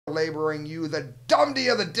laboring you the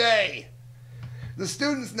dumbdee of the day. The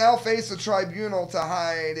students now face a tribunal to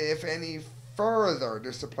hide if any further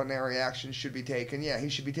disciplinary action should be taken. Yeah, he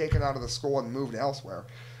should be taken out of the school and moved elsewhere.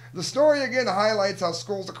 The story again highlights how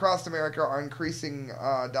schools across America are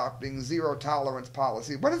adopting zero tolerance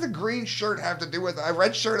policy. What does a green shirt have to do with a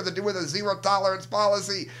red shirt have to do with a zero tolerance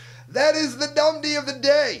policy? That is the dumbdee of the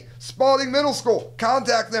day. Spalding Middle School.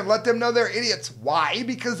 Contact them. Let them know they're idiots. Why?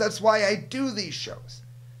 Because that's why I do these shows.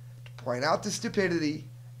 To point out the stupidity,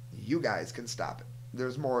 you guys can stop it.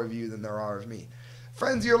 There's more of you than there are of me.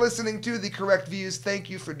 Friends, you're listening to The Correct Views. Thank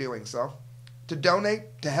you for doing so. To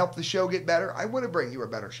donate, to help the show get better, I want to bring you a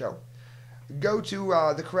better show. Go to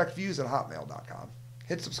thecorrectviews@hotmail.com.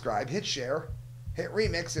 Hit subscribe, hit share, hit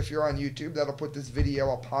remix if you're on YouTube. That'll put this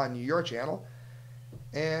video upon your channel.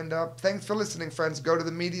 And thanks for listening, friends. Go to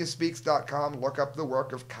themediaspeaks.com. Look up the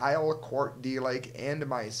work of Kyle Court D. Lake and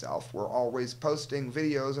myself. We're always posting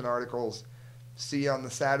videos and articles. See you on the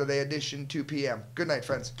Saturday edition, 2 p.m. Good night,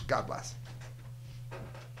 friends. God bless.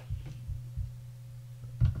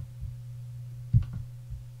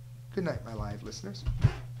 Good night, my live listeners.